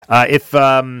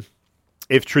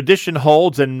If tradition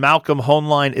holds and Malcolm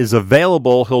Hoenlein is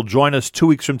available, he'll join us 2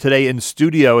 weeks from today in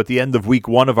studio at the end of week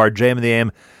one of our JM in the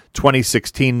AM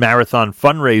 2016 Marathon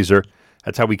fundraiser.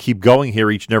 That's how we keep going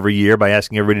here each and every year, by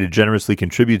asking everybody to generously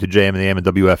contribute to JM in the AM and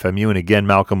WFMU. And again,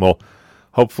 Malcolm will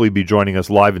hopefully be joining us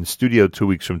live in studio 2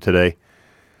 weeks from today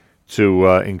to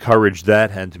encourage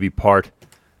that and to be part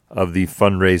of the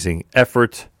fundraising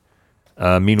effort.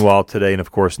 Meanwhile, today and,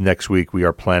 of course, next week, we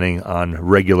are planning on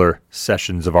regular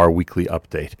sessions of our weekly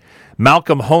update.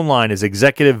 Malcolm Hoenlein is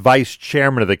Executive Vice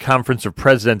Chairman of the Conference of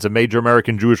Presidents of Major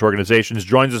American Jewish Organizations,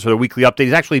 joins us for the weekly update.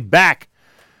 He's actually back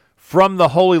from the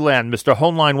Holy Land. Mr.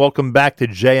 Hoenlein, welcome back to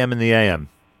JM in the AM.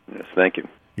 Yes, thank you.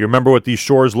 You remember what these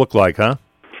shores look like, huh?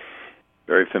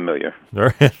 Very familiar.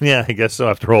 Yeah, I guess so,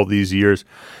 after all these years.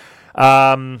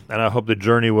 And I hope the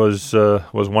journey was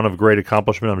one of great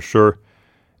accomplishment. I'm sure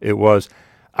it was.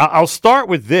 I'll start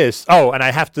with this. Oh, and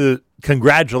I have to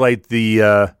congratulate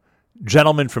the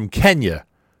gentleman from Kenya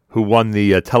who won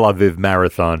the Tel Aviv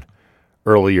Marathon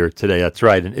earlier today. That's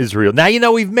right, in Israel. Now, you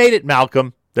know, we've made it,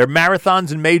 Malcolm. There are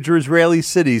marathons in major Israeli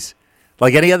cities,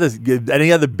 like any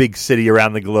other big city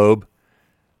around the globe.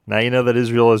 Now you know that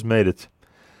Israel has made it.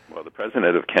 Well, the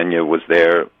president of Kenya was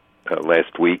there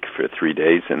last week for 3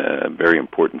 days in a very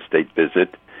important state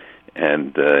visit.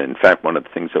 And, in fact, one of the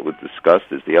things that was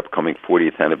discussed is the upcoming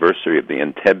 40th anniversary of the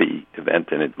Entebbe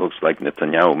event, and it looks like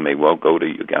Netanyahu may well go to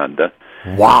Uganda.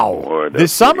 Wow. For the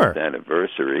this 40th summer.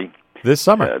 Anniversary. This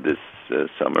summer. This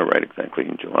summer, right, exactly,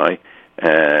 in July.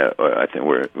 Or I think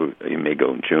you may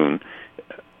go in June.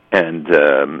 And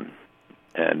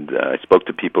I spoke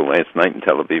to people last night in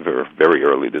Tel Aviv, or very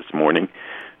early this morning,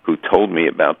 who told me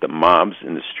about the mobs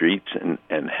in the streets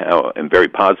and how, in very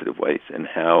positive ways, and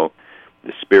how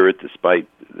the spirit, despite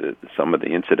some of the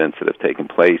incidents that have taken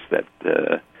place, that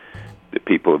the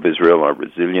people of Israel are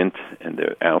resilient and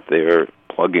they're out there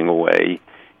plugging away.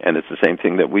 And it's the same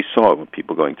thing that we saw with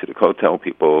people going to the Kotel,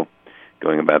 people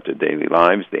going about their daily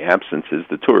lives. The absence is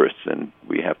the tourists, and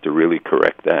we have to really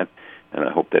correct that. And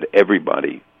I hope that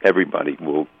everybody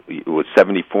will. It was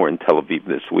 74 in Tel Aviv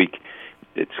this week.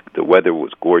 The weather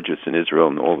was gorgeous in Israel,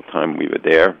 and all the time we were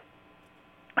there.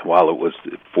 While it was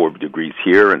 4 degrees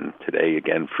here, and today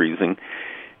again freezing,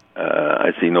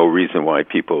 I see no reason why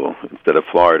people, instead of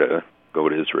Florida, go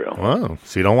to Israel. Oh,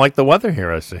 so you don't like the weather here,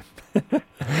 I see. As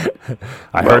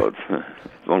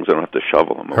long as I don't have to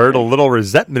shovel them. Heard a little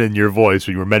resentment in your voice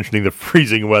when you were mentioning the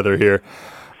freezing weather here.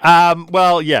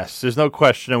 Well, yes, there's no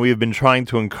question, and we have been trying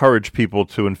to encourage people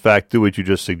to, in fact, do what you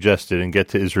just suggested and get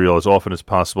to Israel as often as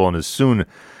possible and as soon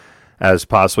as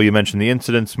possible. You mentioned the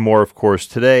incidents, more, of course,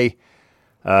 today.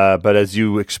 But as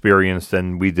you experienced,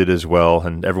 and we did as well,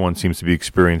 and everyone seems to be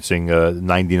experiencing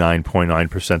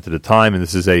 99.9% of the time, and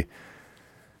this is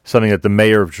something that the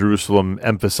mayor of Jerusalem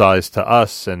emphasized to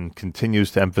us and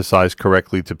continues to emphasize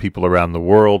correctly to people around the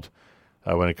world.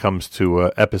 When it comes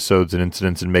to episodes and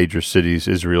incidents in major cities,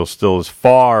 Israel still is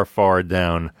far, far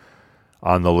down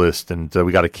on the list, and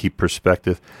we got to keep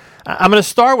perspective. I'm going to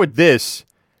start with this.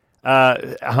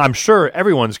 I'm sure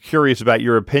everyone's curious about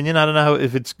your opinion. I don't know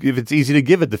if it's easy to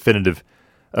give a definitive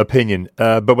opinion,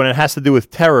 but when it has to do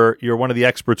with terror, you're one of the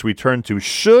experts we turn to.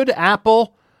 Should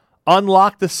Apple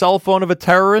unlock the cell phone of a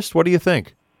terrorist? What do you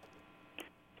think?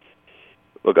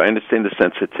 Look, I understand the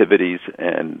sensitivities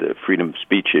and the freedom of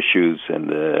speech issues and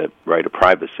the right of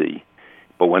privacy,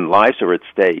 but when lives are at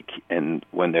stake and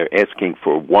when they're asking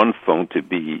for one phone to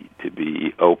be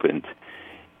opened,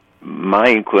 my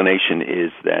inclination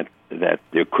is that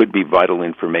there could be vital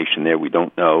information there. We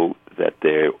don't know, that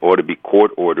there ought to be court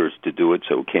orders to do it,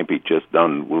 so it can't be just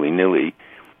done willy-nilly.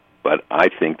 But I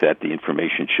think that the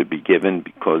information should be given,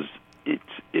 because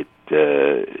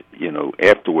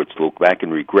afterwards look back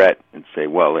and regret and say,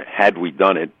 well, had we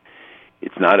done it,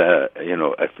 it's not a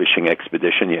fishing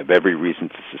expedition. You have every reason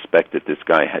to suspect that this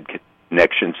guy had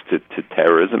connections to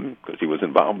terrorism because he was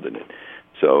involved in it.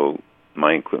 So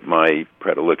my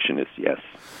predilection is yes.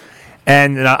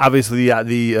 And obviously,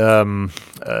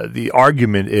 the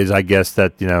argument is, I guess,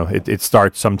 that it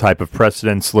starts some type of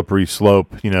precedent, slippery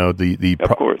slope. Of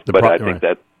course, but I think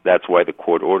that's why the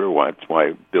court order. That's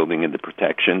why building in the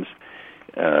protections.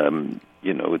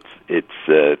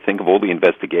 Think of all the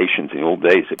investigations in the old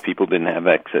days. If people didn't have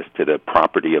access to the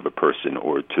property of a person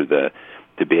or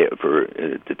for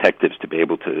detectives to be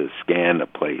able to scan a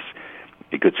place,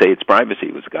 you could say it's privacy.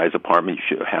 It was a guy's apartment,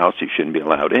 house, you shouldn't be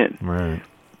allowed in. Right.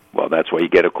 Well, that's why you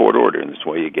get a court order, and that's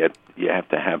why you have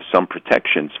to have some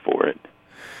protections for it.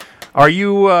 Are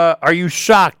you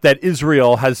shocked that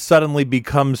Israel has suddenly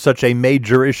become such a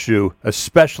major issue,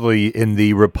 especially in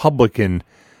the Republican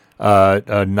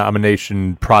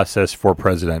nomination process for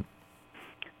president?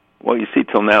 Well, you see,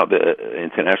 till now, the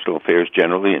international affairs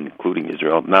generally, including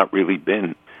Israel, have not really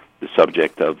been the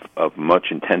subject of much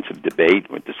intensive debate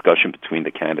or discussion between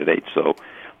the candidates. So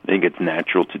I think it's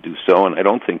natural to do so, and I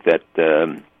don't think that,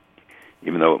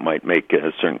 even though it might make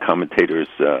certain commentators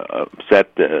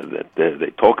upset that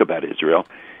they talk about Israel,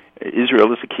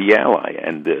 Israel is a key ally,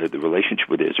 and the relationship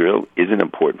with Israel is an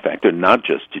important factor, not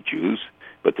just to Jews,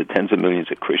 but to tens of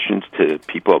millions of Christians, to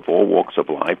people of all walks of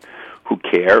life who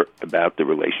care about the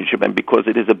relationship, and because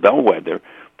it is a bellwether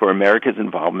for America's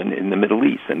involvement in the Middle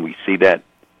East. And we see that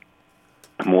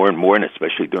more and more, and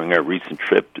especially during our recent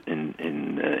trip in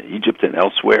Egypt and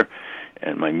elsewhere,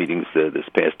 and my meetings this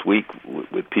past week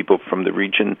with people from the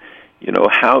region. You know,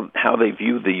 how they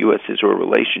view the U.S.-Israel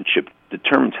relationship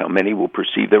determines how many will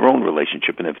perceive their own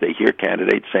relationship. And if they hear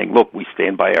candidates saying, look, we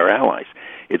stand by our allies,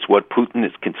 it's what Putin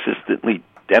is consistently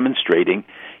demonstrating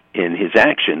in his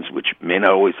actions, which may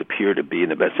not always appear to be in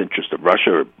the best interest of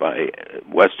Russia or by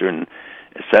Western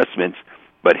assessments,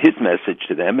 but his message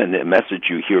to them, and the message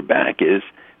you hear back, is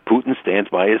Putin stands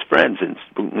by his friends, and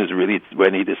Putin is really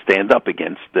ready to stand up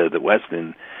against the West,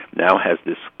 and now has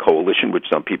this coalition, which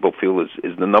some people feel is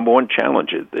the number one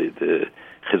challenge. The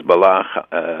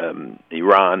Hezbollah,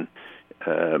 Iran,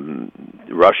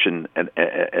 Russian, and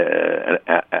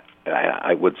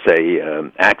I would say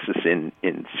axis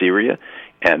in Syria,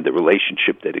 and the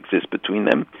relationship that exists between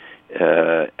them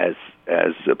as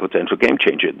a potential game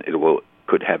changer. It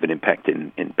could have an impact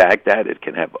in Baghdad. It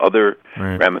can have other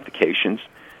ramifications.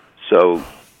 So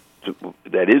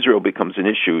that Israel becomes an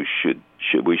issue,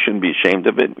 we shouldn't be ashamed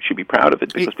of it. We should be proud of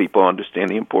it because people understand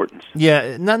the importance.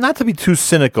 Yeah, not to be too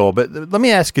cynical, but let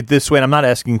me ask it this way, and I'm not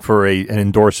asking for an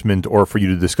endorsement or for you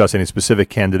to discuss any specific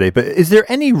candidate, but is there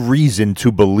any reason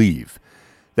to believe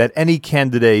that any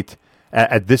candidate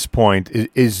at this point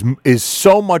is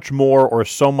so much more or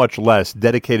so much less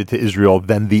dedicated to Israel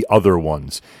than the other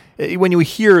ones? When you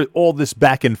hear all this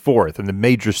back and forth and the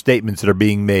major statements that are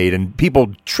being made and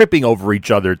people tripping over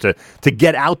each other to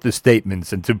get out the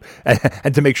statements and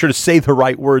to make sure to say the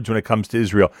right words when it comes to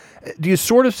Israel, do you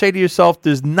sort of say to yourself,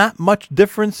 there's not much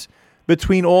difference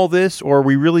between all this, or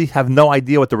we really have no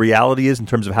idea what the reality is in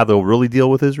terms of how they'll really deal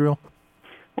with Israel?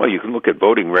 Well, you can look at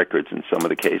voting records in some of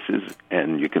the cases,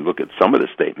 and you can look at some of the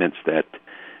statements that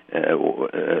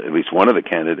at least one of the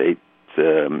candidates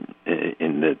in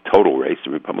the total race,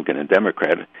 the Republican and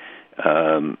Democrat,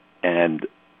 and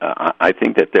I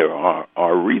think that there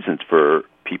are reasons for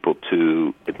people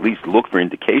to at least look for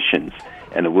indications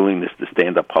and a willingness to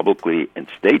stand up publicly and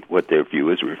state what their view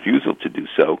is. Refusal to do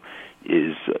so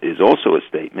is also a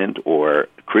statement, or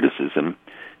criticism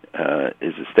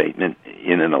is a statement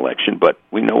in an election. But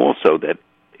we know also that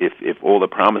if all the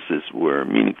promises were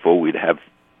meaningful, we'd have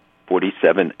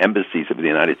 47 embassies of the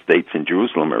United States in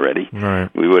Jerusalem already. Right.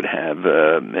 We would have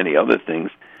many other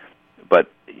things.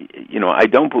 But, you know, I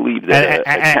don't believe that a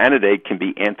candidate can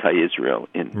be anti-Israel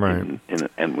and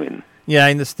win. Yeah,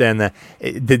 I understand that.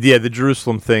 The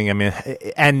Jerusalem thing, I mean,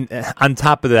 and on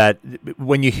top of that,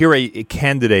 when you hear a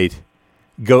candidate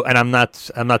go, and I'm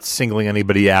not singling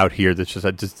anybody out here.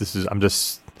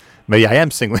 Maybe I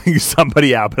am singling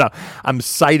somebody out, but I'm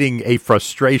citing a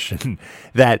frustration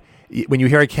that when you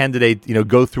hear a candidate,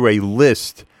 go through a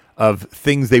list of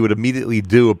things they would immediately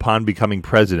do upon becoming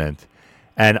president,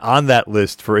 and on that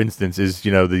list, for instance, is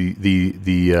the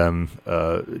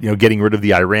getting rid of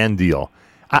the Iran deal.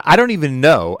 I don't even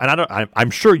know, and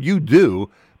I'm sure you do,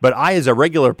 but I, as a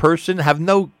regular person, have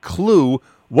no clue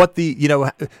what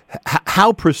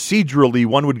how procedurally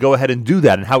one would go ahead and do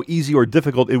that, and how easy or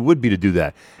difficult it would be to do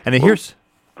that. And to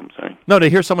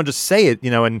hear someone just say it,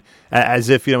 and as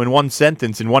if in one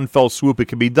sentence, in one fell swoop, it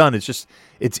can be done. It's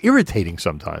irritating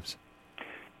sometimes.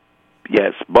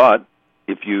 Yes, but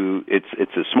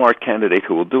it's a smart candidate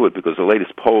who will do it, because the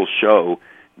latest polls show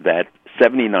that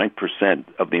 79%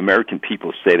 of the American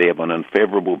people say they have an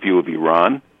unfavorable view of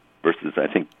Iran, versus I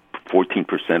think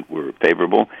 14% were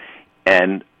favorable,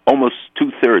 and almost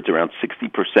two-thirds, around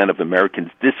 60% of Americans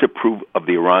disapprove of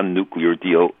the Iran nuclear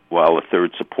deal, while a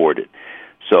third support it.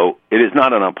 So it is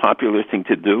not an unpopular thing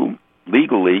to do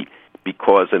legally,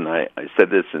 because, and I said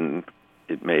this, and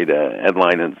it made a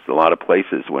headline in a lot of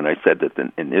places when I said that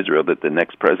in Israel that the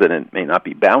next president may not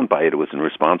be bound by it. It was in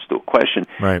response to a question,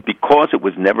 right? Because it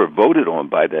was never voted on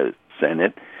by the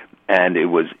Senate, and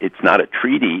it's not a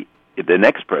treaty. The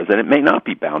next president may not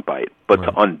be bound by it, but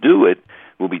to undo it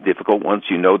will be difficult once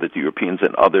you know that the Europeans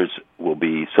and others will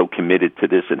be so committed to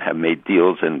this and have made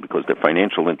deals, and because their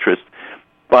financial interests.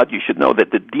 But you should know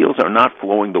that the deals are not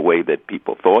flowing the way that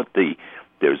people thought. The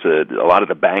There's a lot of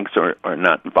the banks are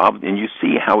not involved, and you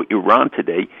see how Iran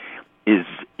today is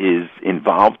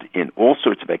involved in all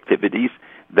sorts of activities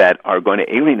that are going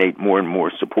to alienate more and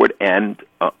more support and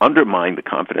undermine the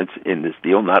confidence in this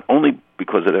deal, not only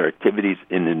because of their activities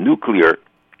in the nuclear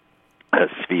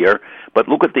sphere, but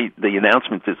look at the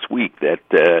announcement this week that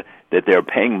they're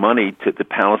paying money to the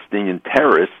Palestinian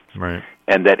terrorists, right,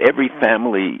 and that every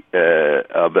family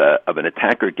of an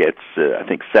attacker gets, I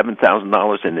think,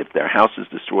 $7,000, and if their house is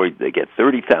destroyed, they get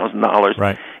 $30,000.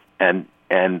 Right, and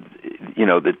you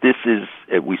know that this is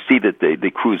we see that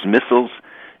the cruise missiles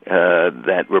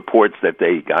that reports that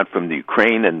they got from the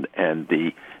Ukraine and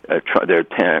they're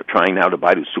trying now to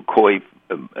buy the Sukhoi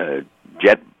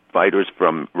jet fighters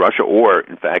from Russia, or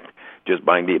in fact just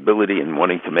buying the ability and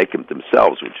wanting to make them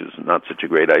themselves, which is not such a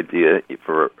great idea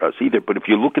for us either. But if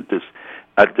you look at this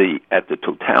at the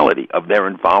totality of their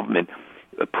involvement,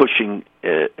 pushing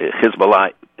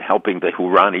Hezbollah, helping the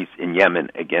Houthis in Yemen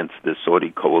against the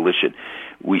Saudi coalition,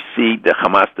 we see the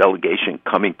Hamas delegation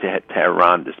coming to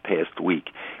Tehran this past week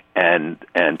and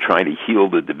trying to heal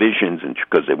the divisions, and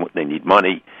because they need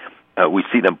money. We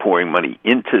see them pouring money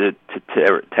into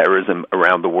terrorism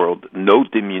around the world. No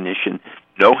diminution,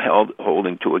 no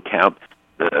holding to account.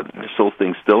 The missile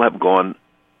things still have gone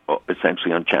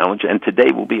essentially unchallenged. And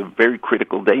today will be a very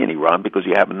critical day in Iran because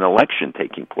you have an election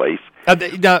taking place.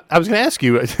 Now, I was going to ask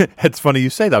you, it's funny you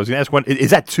say that. I was going to ask, when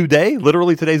is that today?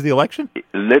 Literally today's the election?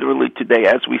 Literally today.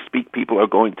 As we speak, people are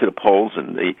going to the polls,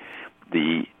 and in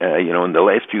the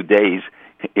last few days,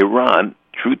 Iran,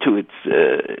 true to its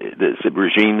the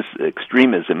regime's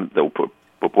extremism, though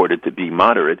purported to be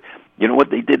moderate, you know what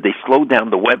they did? They slowed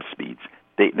down the web speeds.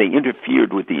 They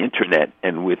interfered with the internet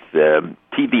and with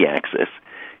TV access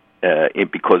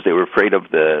because they were afraid of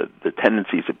the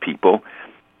tendencies of people.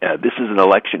 This is an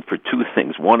election for two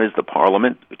things. One is the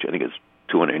parliament, which I think is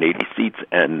 280 seats,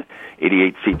 and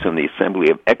 88 seats on the Assembly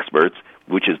of Experts,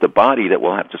 which is the body that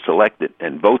will have to select it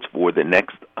and vote for the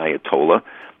next Ayatollah,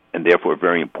 and therefore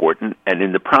very important. And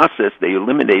in the process, they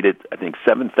eliminated, I think,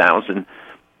 7,000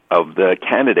 of the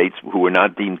candidates who were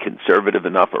not deemed conservative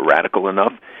enough or radical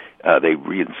enough. They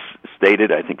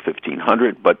reinstated, I think,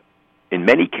 1,500, but in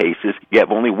many cases, you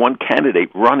have only one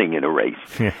candidate running in a race.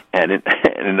 Yeah. And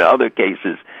in other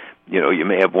cases, you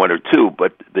may have one or two,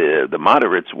 but the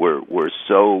moderates were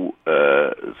so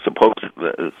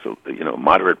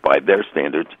moderate by their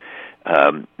standards.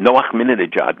 No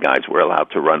Ahmadinejad guys were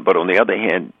allowed to run, but on the other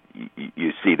hand,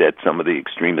 you see that some of the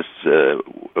extremist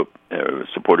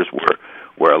supporters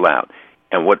were allowed.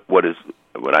 And what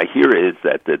I hear is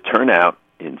that the turnout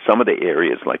in some of the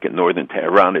areas, like in northern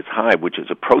Tehran, is high, which is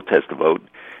a protest vote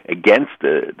against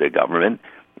the government,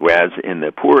 whereas in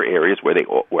the poorer areas where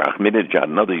Ahmadinejad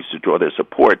and others used to draw their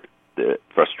support, the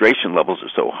frustration levels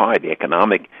are so high, the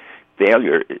economic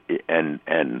failure and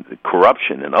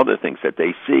corruption and other things that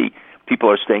they see, people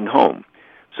are staying home.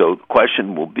 So the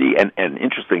question will be, and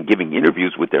interesting, giving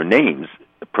interviews with their names,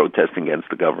 protesting against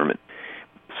the government.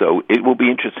 So it will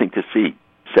be interesting to see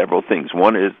several things.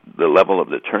 One is the level of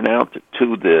the turnout.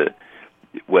 Two,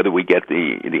 whether we get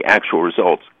the actual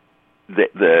results.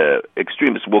 The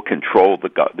extremists will control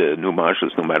the new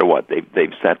Majlis no matter what.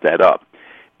 They've set that up.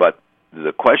 But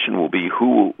the question will be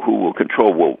who will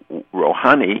control. Will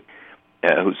Rouhani,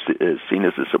 who's seen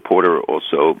as a supporter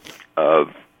also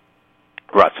of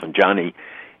Rafsanjani,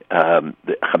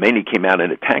 Khamenei came out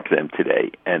and attacked them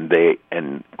today, and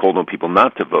called on people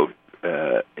not to vote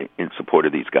in support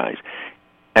of these guys.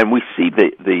 And we see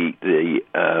the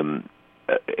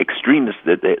extremists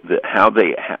how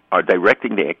they are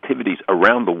directing their activities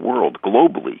around the world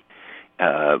globally.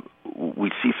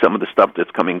 We see some of the stuff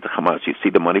that's coming to Hamas. You see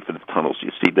the money for the tunnels.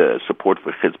 You see the support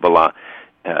for Hezbollah,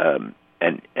 and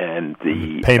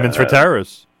the payments for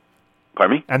terrorists.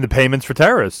 Pardon me? And the payments for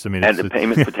terrorists. I mean, and the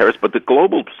payments for terrorists, but the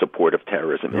global support of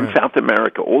terrorism in South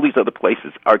America, all these other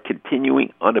places are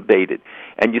continuing unabated.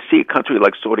 And you see a country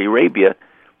like Saudi Arabia,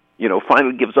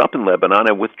 finally gives up in Lebanon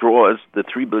and withdraws the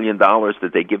 $3 billion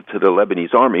that they give to the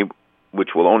Lebanese army,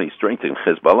 which will only strengthen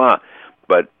Hezbollah.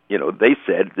 But they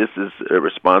said this is a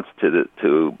response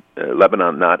to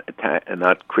Lebanon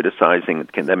not criticizing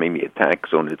and condemning the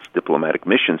attacks on its diplomatic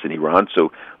missions in Iran.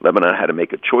 So Lebanon had to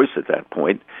make a choice at that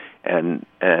point, and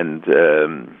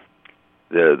the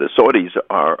Saudis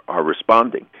are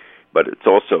responding. But it's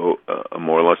also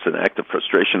more or less an act of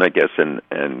frustration, I guess,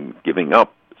 and giving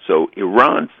up. So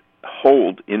Iran's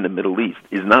hold in the Middle East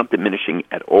is not diminishing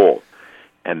at all,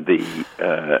 and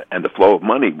the flow of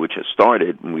money, which has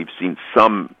started, and we've seen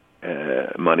some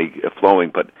money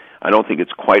flowing, but I don't think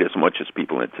it's quite as much as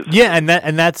people anticipate. Yeah,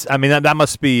 that's I mean that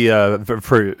must be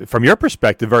from your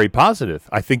perspective very positive.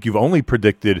 I think you've only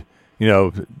predicted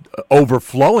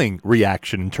overflowing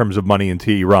reaction in terms of money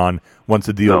into Iran once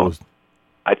the deal was.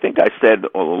 I think I said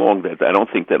all along that I don't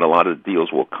think that a lot of the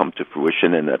deals will come to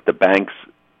fruition, and that the banks,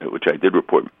 which I did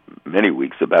report many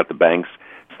weeks about the banks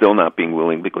still not being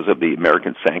willing because of the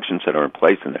American sanctions that are in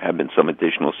place, and there have been some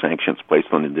additional sanctions placed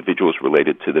on individuals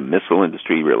related to the missile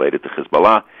industry, related to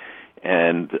Hezbollah.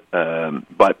 And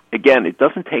but again, it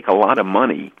doesn't take a lot of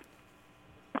money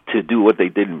to do what they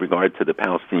did in regard to the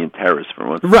Palestinian terrorists.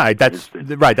 Right,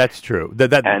 that's true.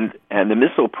 And the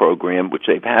missile program, which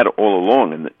they've had all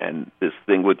along, and this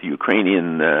thing with the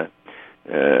Ukrainian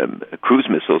cruise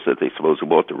missiles that they supposedly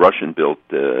bought, the Russian-built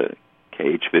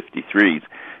KH-53s,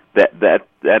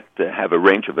 that have a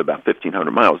range of about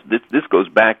 1,500 miles. This goes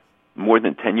back more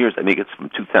than 10 years. I think it's from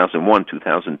 2001,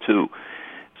 2002.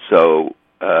 So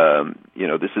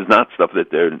this is not stuff that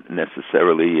they're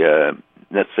necessarily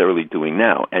doing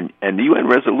now. And the UN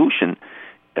resolution,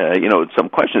 some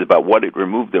questions about what it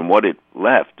removed and what it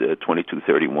left,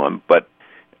 2231, but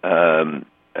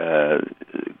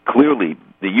clearly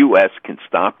the U.S. can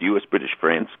stop, U.S., British,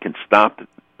 France can stop,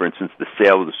 for instance, the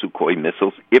sale of the Sukhoi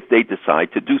missiles if they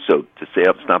decide to do so,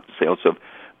 stop the sales of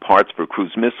parts for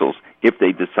cruise missiles if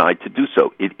they decide to do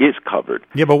so. It is covered.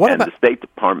 Yeah, but what about the State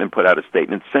Department put out a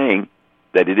statement saying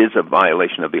that it is a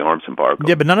violation of the arms embargo.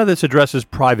 Yeah, but none of this addresses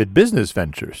private business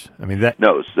ventures. I mean, that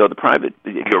no. So the private,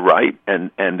 you're right,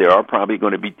 and there are probably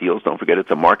going to be deals. Don't forget, it's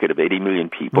a market of 80 million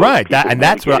people. Right,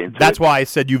 that's why I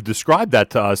said you've described that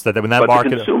to us. That when that market,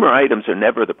 the consumer items are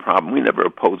never the problem. We never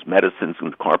oppose medicines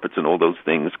and carpets and all those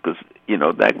things because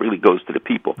that really goes to the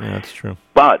people. Yeah, that's true.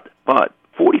 But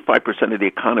 45% of the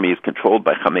economy is controlled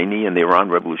by Khamenei and the Iran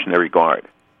Revolutionary Guard.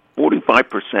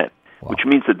 45%. Wow. Which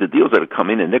means that the deals that are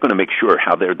coming in, they're going to make sure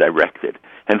how they're directed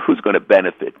and who's going to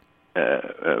benefit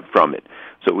from it.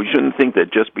 So we shouldn't think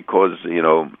that just because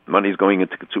money's going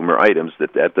into consumer items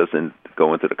that doesn't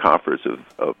go into the coffers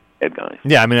of bad guys.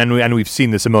 Yeah, I mean, and we've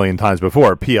seen this a million times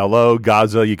before. PLO,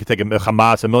 Gaza, you could take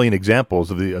Hamas, a million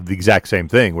examples of the exact same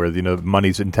thing, where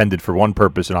money's intended for one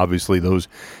purpose, and obviously those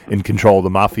in control of the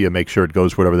mafia make sure it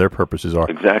goes whatever their purposes are.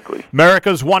 Exactly.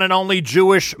 America's one and only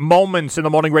Jewish Moments in the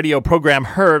Morning radio program,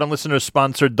 heard on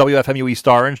listeners-sponsored WFMU East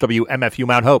Orange, WMFU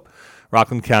Mount Hope,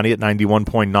 Rockland County at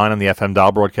 91.9 on the FM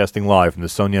dial, broadcasting live from the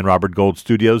Sonia and Robert Gold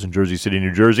studios in Jersey City,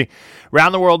 New Jersey.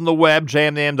 Around the world on the web,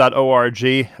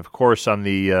 jmnam.org, of course on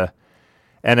the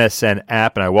NSN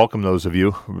app, and I welcome those of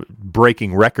you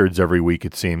breaking records every week,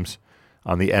 it seems,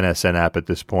 on the NSN app at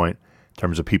this point, in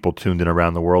terms of people tuned in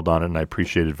around the world on it, and I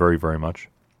appreciate it very, very much.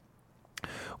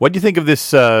 What do you think of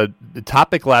this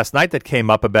topic last night that came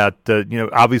up about,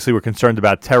 obviously we're concerned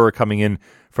about terror coming in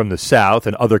from the south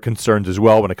and other concerns as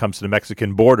well when it comes to the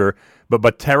Mexican border,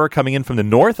 but terror coming in from the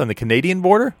north on the Canadian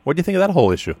border? What do you think of that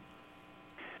whole issue?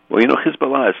 Well,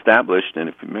 Hezbollah established, and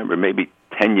if you remember, maybe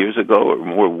 10 years ago or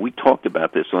more, we talked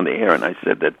about this on the air, and I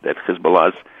said that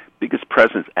Hezbollah's biggest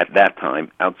presence at that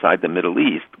time outside the Middle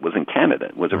East was in Canada.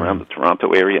 It was around the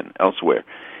Toronto area and elsewhere.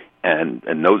 And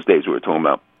in those days, we were talking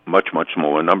about much, much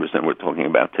smaller numbers than we're talking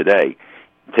about today.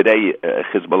 Today,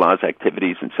 Hezbollah's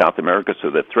activities in South America,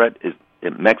 so the threat is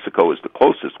Mexico is the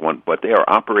closest one, but they are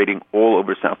operating all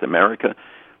over South America.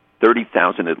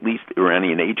 30,000 at least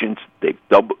Iranian agents.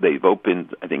 They've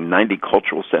opened, I think, 90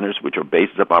 cultural centers, which are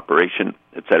bases of operation,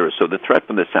 et cetera. So the threat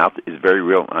from the south is very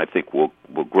real, and I think will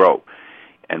grow,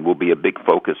 and will be a big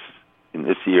focus in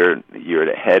this year, the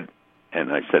year ahead.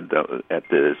 And I said at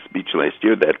the speech last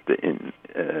year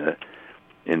that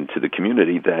into the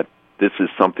community that this is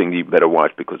something you better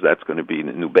watch because that's going to be a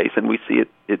new base, and we see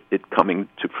it coming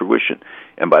to fruition.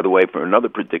 And by the way, for another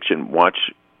prediction, watch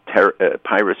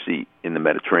piracy in the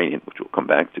Mediterranean, which we'll come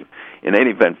back to. In any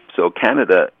event, so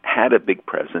Canada had a big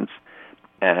presence,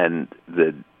 and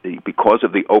because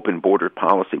of the open border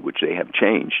policy, which they have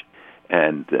changed,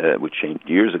 and which changed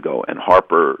years ago, and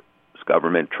Harper's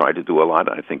government tried to do a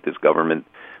lot. I think this government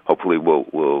hopefully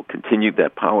will continue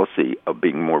that policy of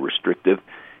being more restrictive.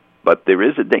 But there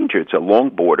is a danger. It's a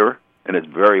long border, and it's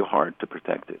very hard to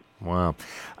protect it. Wow.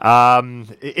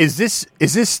 Is this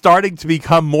starting to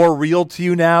become more real to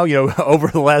you now? Over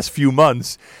the last few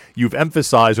months, you've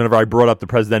emphasized, whenever I brought up the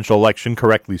presidential election,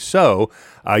 correctly so,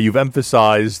 you've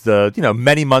emphasized,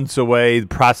 many months away. The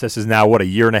process is now, a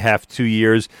year and a half, 2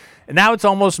 years. And now it's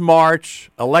almost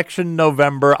March, election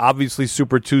November, obviously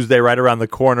Super Tuesday right around the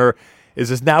corner. Is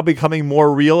this now becoming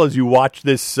more real as you watch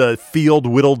this field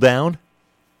whittle down?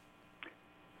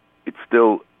 It's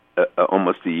still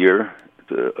almost a year.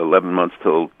 It's 11 months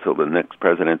till the next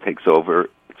president takes over.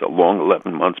 It's It's a long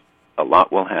 11 months. A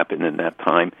lot will happen in that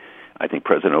time. I think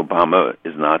President Obama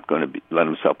is not going to let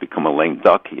himself become a lame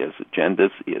duck. He has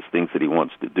agendas. He has things that he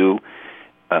wants to do.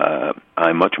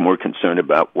 I'm much more concerned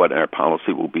about what our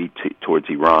policy will be towards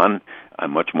Iran.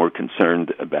 I'm much more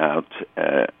concerned about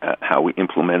how we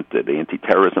implement the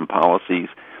anti-terrorism policies,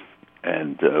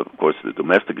 and of course the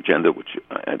domestic agenda, which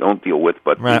I don't deal with.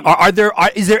 But right.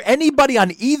 Is there anybody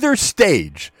on either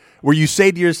stage where you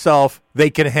say to yourself they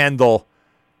can handle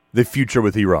the future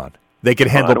with Iran? They can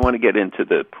handle. I don't want to get into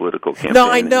the political campaign. No,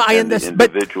 I know, I understand.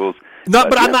 Individuals. No,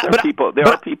 but I'm not. There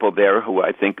are people there who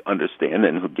I think understand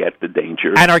and who get the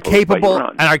danger and are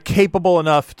capable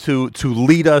enough to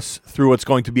lead us through what's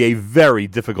going to be a very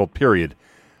difficult period.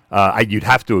 You'd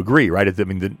have to agree, right? I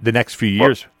mean, the next few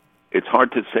years. Well, it's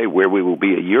hard to say where we will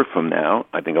be a year from now.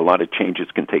 I think a lot of changes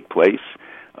can take place.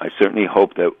 I certainly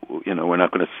hope that we're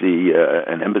not going to see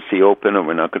an embassy open, or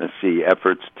we're not going to see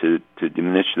efforts to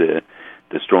diminish the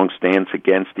strong stance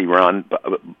against Iran,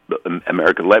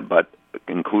 America-led, but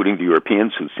including the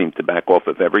Europeans, who seem to back off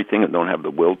of everything and don't have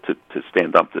the will to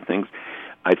stand up to things.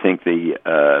 I think the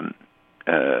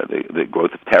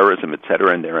growth of terrorism, et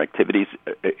cetera, and their activities,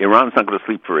 Iran's not going to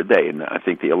sleep for a day. And I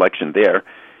think the election there,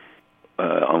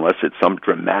 unless it's some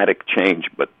dramatic change,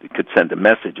 but it could send a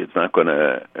message, it's not going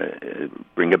to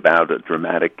bring about a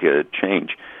dramatic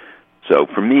change. So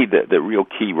for me, the real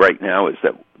key right now is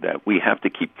that we have to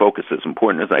keep focus. As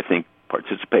important as I think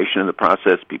participation in the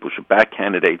process, people should back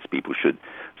candidates, people should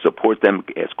support them,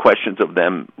 ask questions of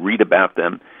them, read about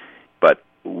them, but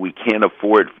we can't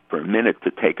afford for a minute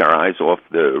to take our eyes off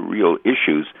the real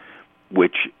issues,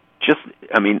 which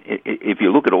if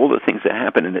you look at all the things that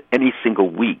happen in any single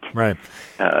week, right?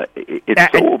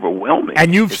 It's so overwhelming.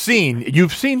 And you've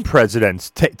seen presidents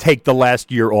take the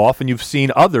last year off, and you've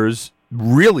seen others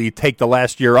really take the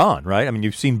last year on, right? I mean,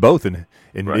 you've seen both in right.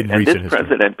 recent history. And this history.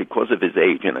 president, because of his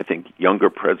age, and I think younger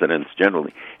presidents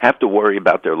generally, have to worry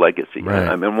about their legacy. Right.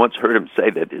 I mean, once heard him say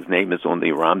that his name is on the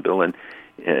Iran bill, and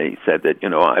he said that,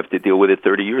 I have to deal with it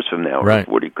 30 years from now, right.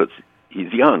 or 40, because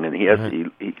he's young, and he has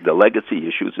the legacy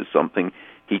issues is something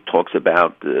he talks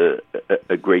about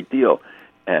a great deal.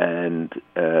 And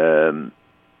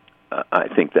I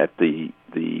think that the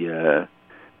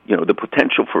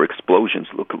potential for explosions.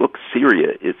 Look,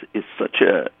 Syria is such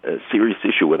a serious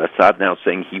issue, with Assad now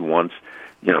saying he wants,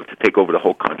 to take over the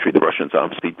whole country. The Russians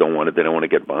obviously don't want it. They don't want to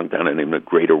get bogged down in a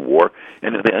greater war.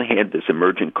 And on the other hand, this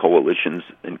emerging coalitions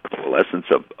and coalescence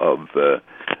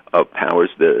of powers,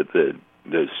 the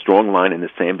strong line in the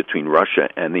sand between Russia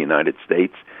and the United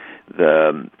States,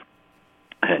 and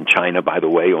China, by the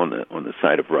way, on the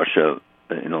side of Russia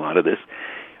in a lot of this.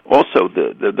 Also,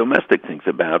 the domestic things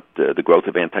about the growth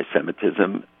of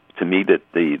anti-Semitism. To me, that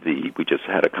we just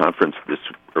had a conference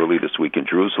early this week in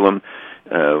Jerusalem,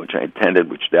 which I attended,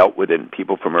 which dealt with it, and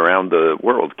people from around the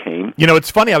world came.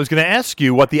 It's funny. I was going to ask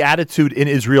you what the attitude in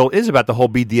Israel is about the whole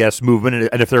BDS movement,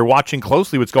 and if they're watching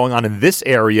closely what's going on in this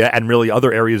area and really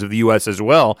other areas of the U.S. as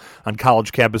well, on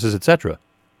college campuses, etc.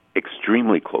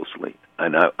 Extremely closely.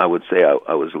 And I would say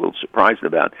I was a little surprised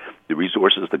about the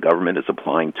resources the government is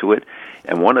applying to it.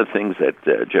 And one of the things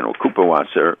that General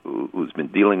Kuperwasser, who's been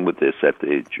dealing with this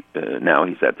now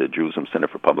he's at the Jerusalem Center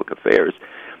for Public Affairs,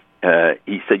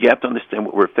 he said, you have to understand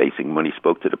what we're facing. When he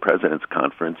spoke to the president's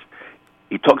conference,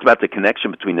 he talks about the connection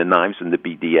between the knives and the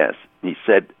BDS. He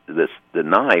said the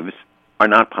knives are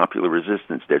not popular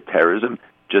resistance. They're terrorism,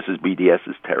 just as BDS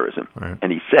is terrorism. Right.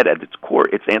 And he said at its core,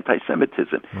 it's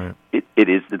anti-Semitism. Right. It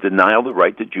is the denial of the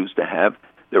right to Jews to have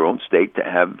their own state, to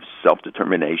have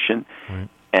self-determination. Right.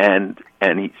 And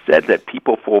he said that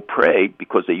people fall prey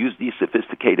because they use these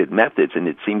sophisticated methods, and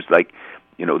it seems like,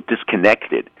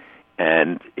 disconnected.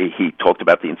 And he talked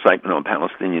about the incitement on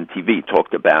Palestinian TV. He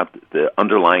talked about the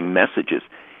underlying messages.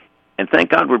 And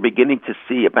thank God we're beginning to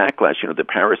see a backlash. The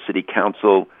Paris City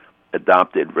Council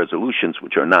adopted resolutions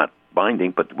which are not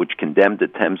binding, but which condemned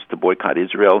attempts to boycott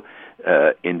Israel.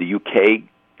 In the UK,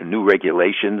 new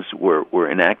regulations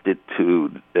were enacted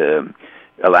to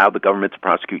allow the government to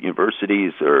prosecute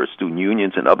universities or student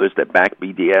unions and others that back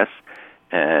BDS,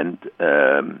 and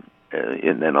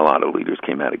then a lot of leaders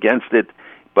came out against it.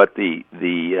 But the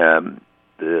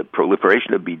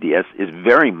proliferation of BDS is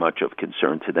very much of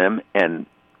concern to them, and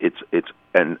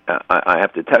I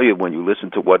have to tell you, when you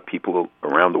listen to what people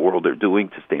around the world are doing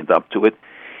to stand up to it,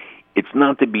 it's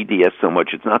not the BDS so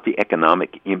much. It's not the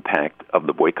economic impact of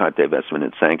the boycott, divestment,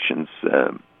 and sanctions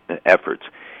efforts.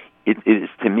 it is,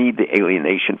 to me, the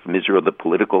alienation from Israel, the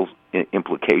political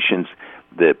implications,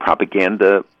 the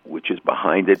propaganda which is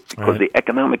behind it, because the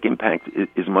economic impact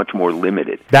is much more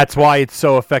limited. That's why it's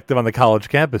so effective on the college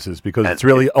campuses, because it's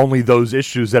really only those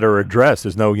issues that are addressed.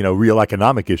 There's no, real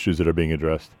economic issues that are being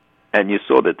addressed. And you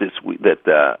saw that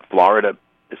Florida,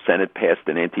 the Senate passed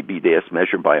an anti-BDS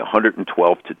measure by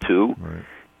 112-2, right.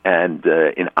 And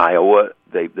in Iowa,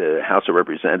 the House of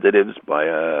Representatives by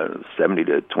a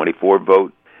 70-24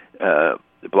 vote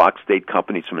blocked state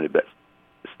companies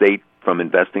from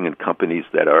investing in companies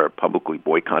that are publicly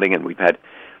boycotting, and we've had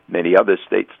many other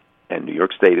states, and New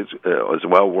York State is as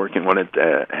well working on it,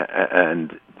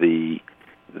 and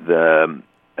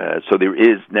so there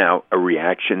is now a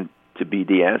reaction to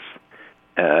BDS,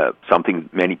 something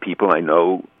many people I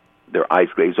know, their eyes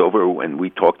glaze over when we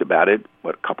talked about it,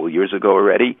 a couple of years ago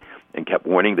already, and kept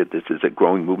warning that this is a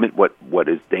growing movement. What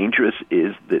is dangerous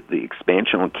is the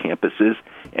expansion on campuses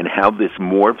and how this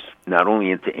morphs not only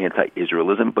into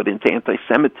anti-Israelism, but into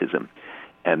anti-Semitism.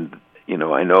 And,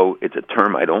 I know it's a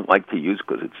term I don't like to use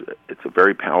because it's a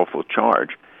very powerful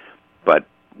charge, but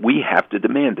we have to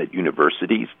demand that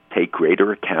universities take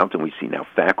greater account, and we see now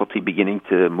faculty beginning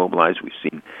to mobilize. We've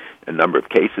seen a number of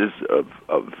cases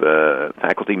of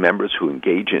faculty members who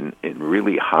engage in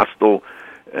really hostile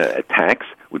attacks,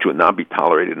 which would not be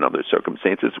tolerated in other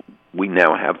circumstances. We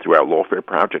now have, through our Lawfare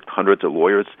Project, hundreds of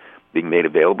lawyers being made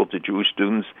available to Jewish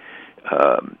students.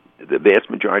 The vast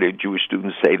majority of Jewish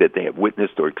students say that they have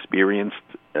witnessed or experienced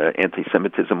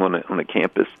anti-Semitism on a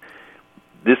campus.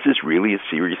 This is really a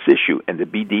serious issue, and the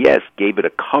BDS gave it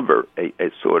a cover,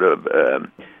 a sort of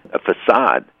a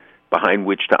facade behind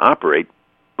which to operate,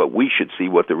 but we should see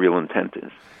what the real intent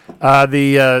is.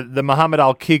 The Mohammed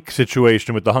Al-Keik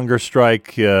situation with the hunger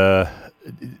strike,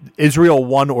 Israel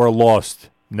won or lost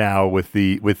now with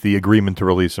the agreement to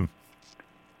release him?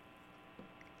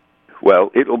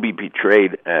 Well, it will be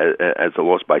portrayed as a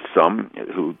loss by some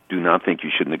who do not think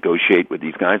you should negotiate with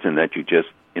these guys and that you just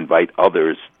invite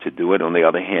others to do it. On the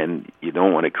other hand, you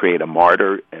don't want to create a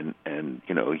martyr, and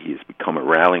he's become a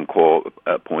rallying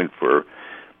point for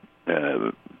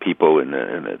people in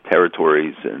the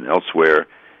territories and elsewhere.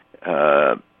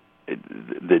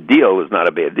 The deal is not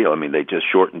a bad deal. I mean, they just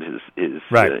shortened his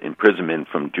right. Imprisonment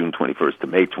from June 21st to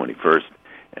May 21st,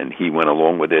 and he went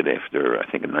along with it after, I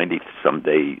think, a 90-some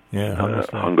day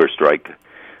hunger strike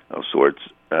of sorts.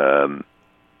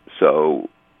 So,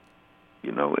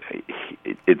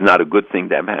 it's not a good thing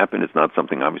to have happen. It's not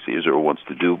something, obviously, Israel wants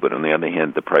to do. But on the other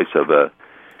hand, the price of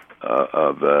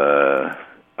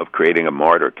creating a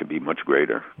martyr could be much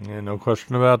greater. Yeah, no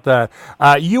question about that.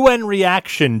 UN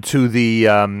reaction to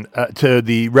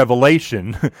the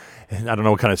revelation. I don't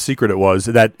know what kind of secret it was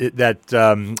that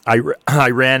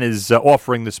Iran is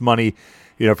offering this money,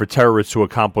 for terrorists to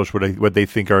accomplish what they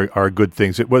think are good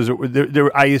things. It was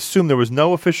there. I assume there was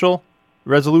no official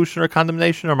resolution or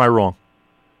condemnation. Or am I wrong?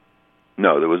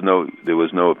 No, there was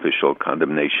no official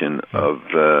condemnation of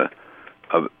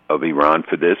Iran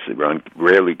for this. Iran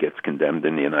rarely gets condemned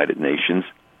in the United Nations,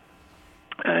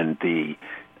 and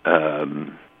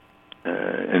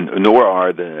nor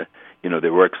are there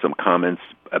were some comments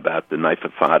about the knife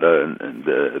of Fada and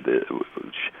the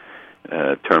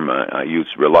term I use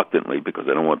reluctantly because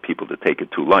I don't want people to take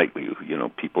it too lightly.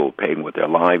 People paying with their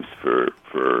lives for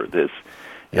this.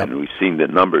 Yep. And we've seen the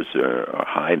numbers are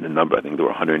high. The number, I think there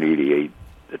were 188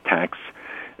 attacks,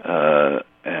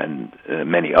 and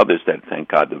many others that, thank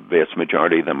God, the vast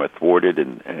majority of them are thwarted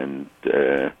and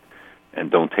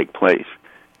don't take place.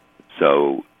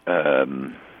 So,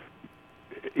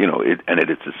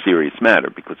 it's a serious matter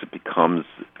because it becomes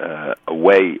a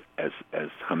way, as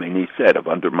Khamenei said, of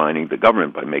undermining the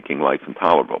government by making life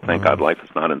intolerable. Thank God, life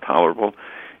is not intolerable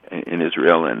in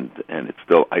Israel, and it's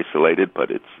still isolated, but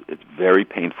it's very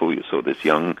painful. You saw this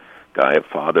young guy, a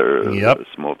father, a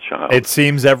small child. It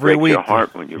seems every week. Breaks your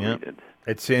heart when you read it.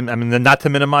 It seems. I mean, not to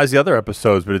minimize the other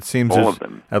episodes, but it seems all of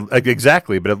them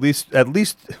exactly. But at least,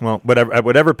 well, at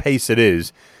whatever pace it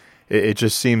is, it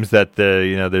just seems that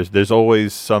there's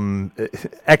always some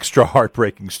extra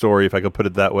heartbreaking story, if I could put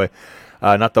it that way.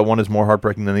 Not that one is more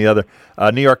heartbreaking than the other.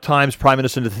 New York Times, Prime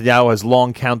Minister Netanyahu has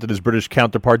long counted his British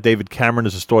counterpart David Cameron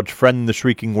as a staunch friend in the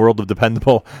shrieking world of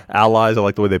dependable allies. I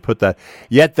like the way they put that.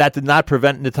 Yet that did not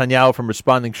prevent Netanyahu from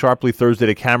responding sharply Thursday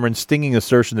to Cameron's stinging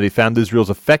assertion that he found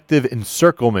Israel's effective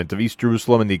encirclement of East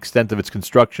Jerusalem and the extent of its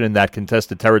construction in that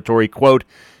contested territory, quote,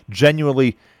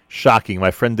 genuinely shocking. My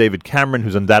friend David Cameron,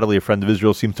 who's undoubtedly a friend of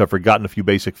Israel, seems to have forgotten a few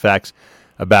basic facts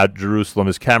about Jerusalem.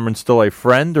 Is Cameron still a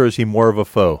friend, or is he more of a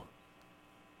foe?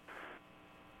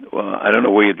 Well, I don't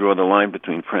know where you draw the line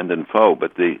between friend and foe,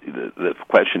 but the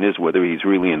question is whether he's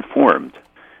really informed.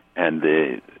 And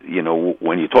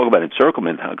when you talk about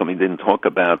encirclement, how come he didn't talk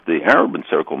about the Arab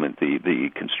encirclement,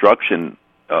 the construction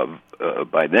of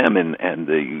by them, and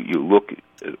you look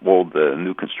at all the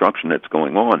new construction that's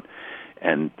going on,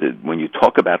 and when you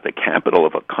talk about the capital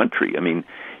of a country, I mean,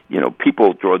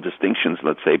 people draw distinctions,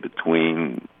 let's say,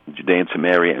 between Judea and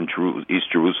Samaria and East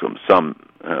Jerusalem. Some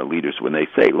leaders, when they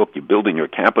say, "Look, you're building your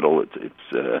capital,"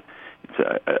 it's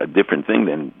a different thing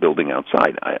than building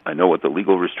outside. I know what the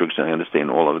legal restrictions. I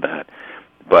understand all of that,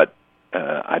 but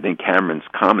I think Cameron's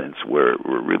comments were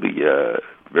really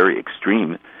very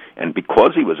extreme. And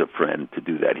because he was a friend to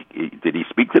do that, did he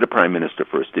speak to the Prime Minister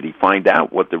first? Did he find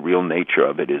out what the real nature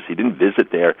of it is? He didn't visit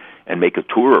there and make a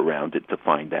tour around it to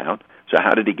find out. So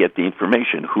how did he get the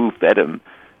information? Who fed him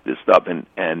this stuff?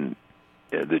 And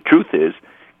the truth is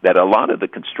that a lot of the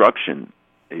construction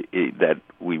that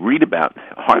we read about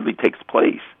hardly takes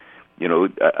place.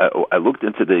 I looked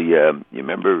into you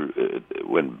remember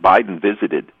when Biden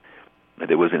visited,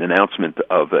 there was an announcement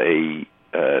of a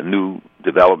new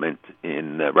development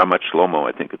in Ramat Shlomo,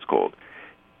 I think it's called.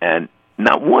 And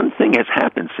not one thing has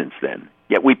happened since then.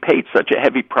 Yet we paid such a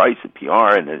heavy price at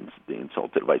PR, and they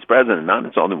insulted the vice president. Not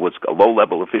insulted, was a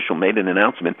low-level official made an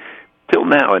announcement till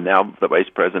now, and now the vice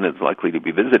president is likely to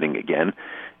be visiting again,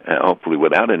 hopefully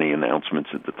without any announcements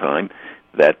at the time,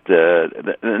 that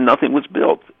nothing was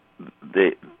built.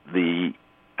 There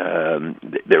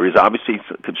is obviously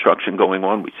construction going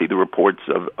on. We see the reports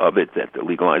of it, that the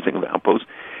legalizing of outposts,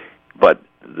 but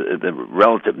the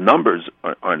relative numbers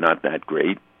are not that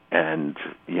great. And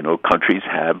countries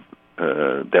have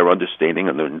their understanding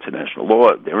under international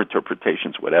law, their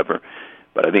interpretations, whatever.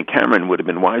 But I think Cameron would have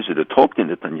been wiser to talk to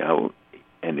Netanyahu,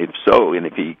 and if so, and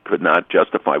if he could not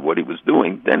justify what he was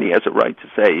doing, then he has a right to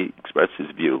say, express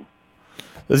his view.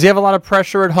 Does he have a lot of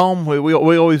pressure at home? We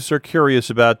always are curious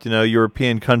about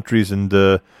European countries and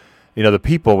the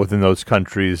people within those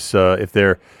countries if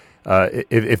they're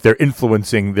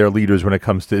influencing their leaders when it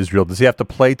comes to Israel. Does he have to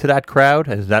play to that crowd?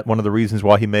 Is that one of the reasons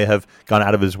why he may have gone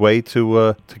out of his way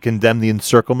to condemn the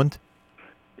encirclement?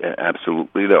 Yeah,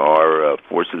 absolutely, there are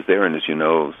forces there, and as you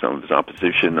know, some of his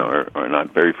opposition are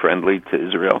not very friendly to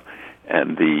Israel,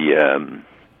 and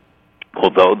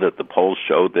although that the polls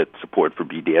show that support for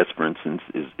BDS, for instance,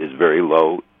 is very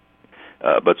low,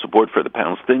 but support for the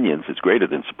Palestinians is greater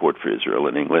than support for Israel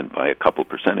in England by a couple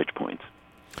percentage points.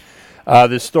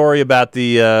 This story about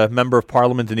the member of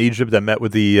parliament in Egypt that met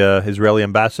with the Israeli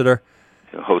ambassador.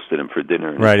 Hosted him for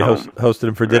dinner. Right, hosted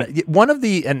him for dinner. One of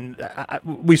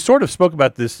we sort of spoke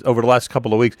about this over the last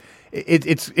couple of weeks.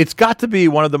 It's got to be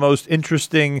one of the most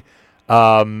interesting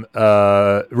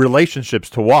relationships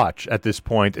to watch at this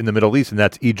point in the Middle East, and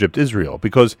that's Egypt-Israel,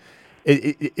 because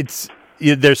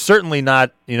there's certainly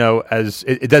not, as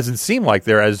it doesn't seem like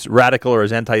they're as radical or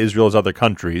as anti-Israel as other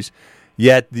countries.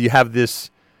 Yet you have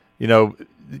this,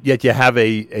 yet you have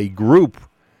a group,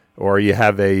 or you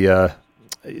have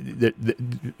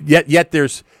yet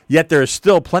there are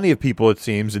still plenty of people, it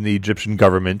seems, in the Egyptian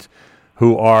government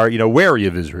who are wary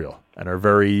of Israel and are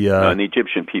very. And the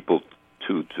Egyptian people,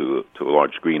 to a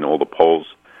large degree, in all the polls.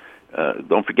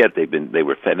 Don't forget they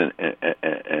were fed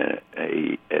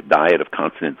a diet of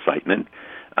constant incitement.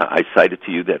 I cited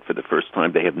to you that for the first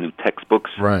time they have new textbooks.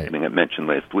 Right. I think I mentioned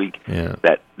last week. Yeah.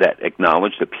 that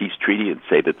acknowledge the peace treaty and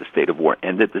say that the state of war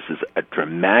ended. This is a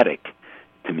dramatic,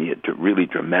 to me, a really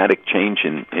dramatic change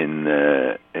in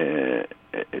the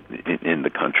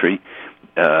country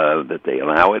that they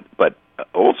allow it. But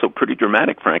also pretty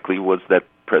dramatic, frankly, was that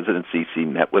President Sisi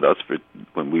met with us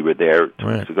when we were there 2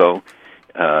 weeks ago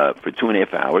for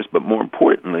 2.5 hours. But more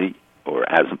importantly, or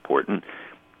as important,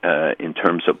 in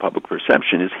terms of public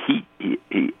perception, is he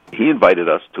invited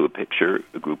us to a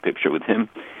group picture with him,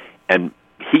 and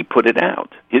he put it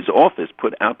out. His office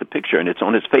put out the picture, and it's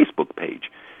on his Facebook page.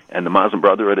 And the Muslim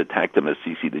Brotherhood attacked him as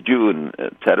Sisi the Jew, and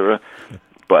et cetera.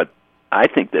 But I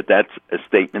think that that's a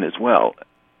statement as well.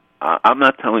 I'm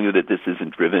not telling you that this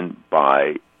isn't driven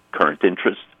by current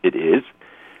interests. It is.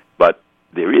 But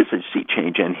there is a sea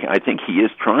change, and I think he is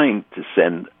trying to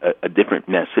send a different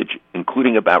message,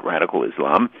 including about radical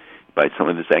Islam, by some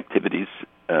of his activities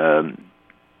with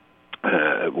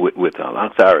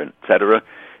Al-Aqsa, et cetera.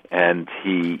 And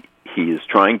he is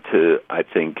trying to, I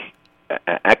think,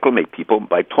 acclimate people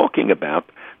by talking about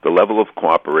the level of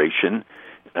cooperation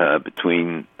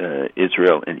between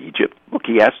Israel and Egypt. Look,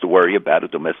 he has to worry about a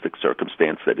domestic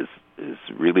circumstance that is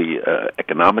really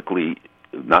economically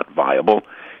not viable.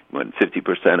 When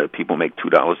 50% of people make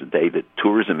 $2 a day, the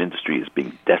tourism industry is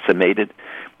being decimated,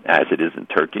 as it is in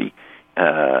Turkey,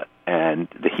 and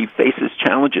he faces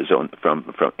challenges from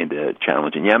the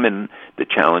challenge in Yemen, the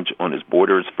challenge on his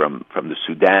borders from the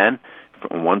Sudan,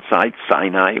 on one side,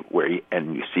 Sinai,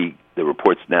 and you see the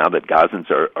reports now that Gazans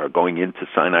are going into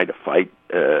Sinai to fight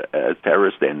as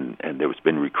terrorists, and there's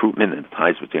been recruitment and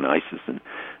ties between ISIS and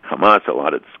Hamas, a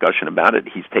lot of discussion about it.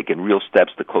 He's taken real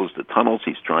steps to close the tunnels.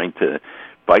 He's trying to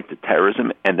fight the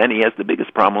terrorism, and then he has the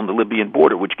biggest problem on the Libyan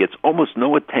border, which gets almost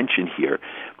no attention here.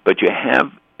 But you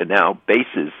have now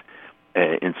bases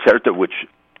in Sirte, which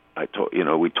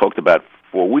we talked about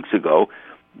 4 weeks ago.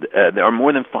 There are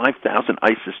more than 5,000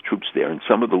 ISIS troops there, and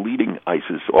some of the leading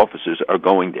ISIS officers are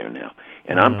going there now.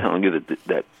 And I'm telling you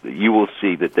that you will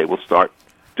see that they will start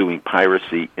doing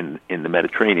piracy in the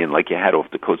Mediterranean, like you had off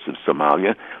the coast of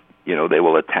Somalia. They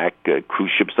will attack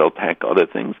cruise ships, they'll attack other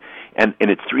things, and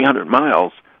it's 300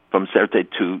 miles from Sirte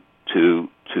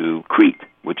to Crete,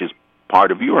 which is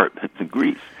part of Europe. It's in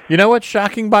Greece. You know what's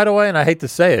shocking, by the way, and I hate to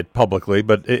say it publicly,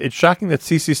 but it's shocking that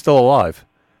Sisi's still alive.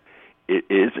 It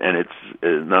is, and it's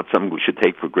not something we should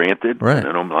take for granted. Right. And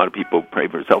I know a lot of people pray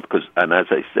for his health and as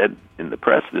I said in the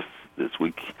press this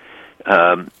week,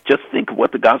 just think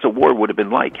what the Gaza war would have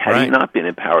been like had he not been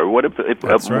in power. What if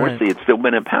Morsi had still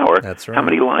been in power? That's right. How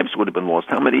many lives would have been lost?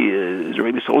 How many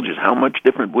Israeli soldiers? How much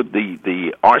different would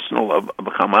the arsenal of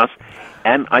Hamas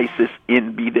and ISIS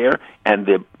be there? And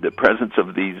the presence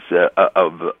of these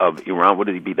of Iran, would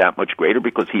it be that much greater?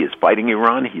 Because he is fighting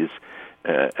Iran, he is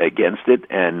against it,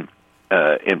 and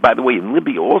by the way, in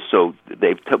Libya also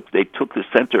they took the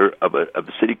center of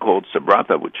a city called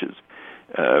Sabratha, which is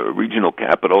regional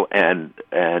capital, and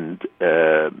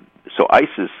so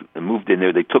ISIS moved in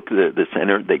there. They took the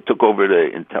center. They took over the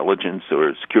intelligence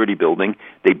or security building.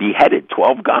 They beheaded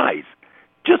 12 guys,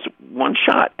 just one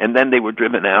shot, and then they were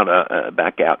driven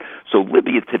back out. So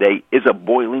Libya today is a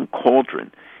boiling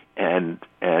cauldron, and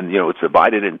it's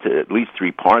divided into at least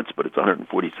 3 parts, but it's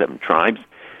 147 tribes.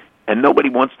 And nobody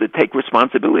wants to take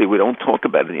responsibility. We don't talk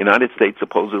about it. The United States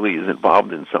supposedly is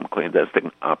involved in some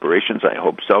clandestine operations. I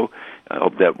hope so. I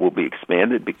hope that will be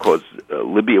expanded because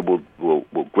Libya will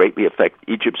greatly affect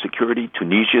Egypt's security,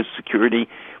 Tunisia's security.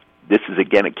 This is,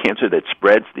 again, a cancer that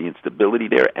spreads, the instability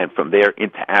there, and from there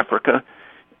into Africa.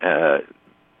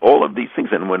 All of these things.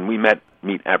 And when we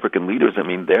meet African leaders, I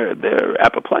mean, they're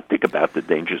apoplectic about the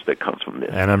dangers that comes from this.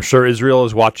 And I'm sure Israel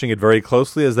is watching it very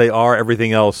closely, as they are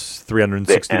everything else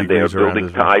 360 and degrees around. And they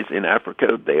are building ties in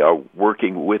Africa. They are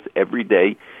working with every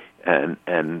day. And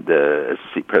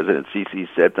President Sisi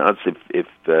said to us, if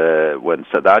when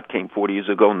Sadat came 40 years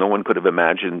ago, no one could have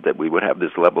imagined that we would have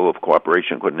this level of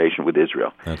cooperation and coordination with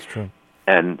Israel. That's true.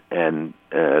 And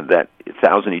that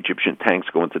 1,000 Egyptian tanks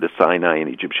go into the Sinai and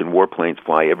Egyptian warplanes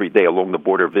fly every day along the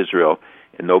border of Israel,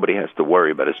 and nobody has to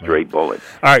worry about a stray bullet.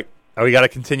 All right. We got to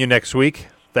continue next week.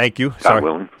 Thank you. God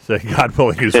willing. God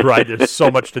willing is right. There's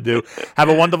so much to do. Have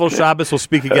a wonderful Shabbos. We'll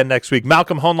speak again next week.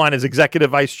 Malcolm Hoenlein is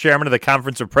Executive Vice Chairman of the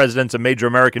Conference of Presidents of Major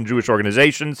American Jewish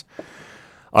Organizations.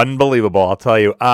 Unbelievable, I'll tell you.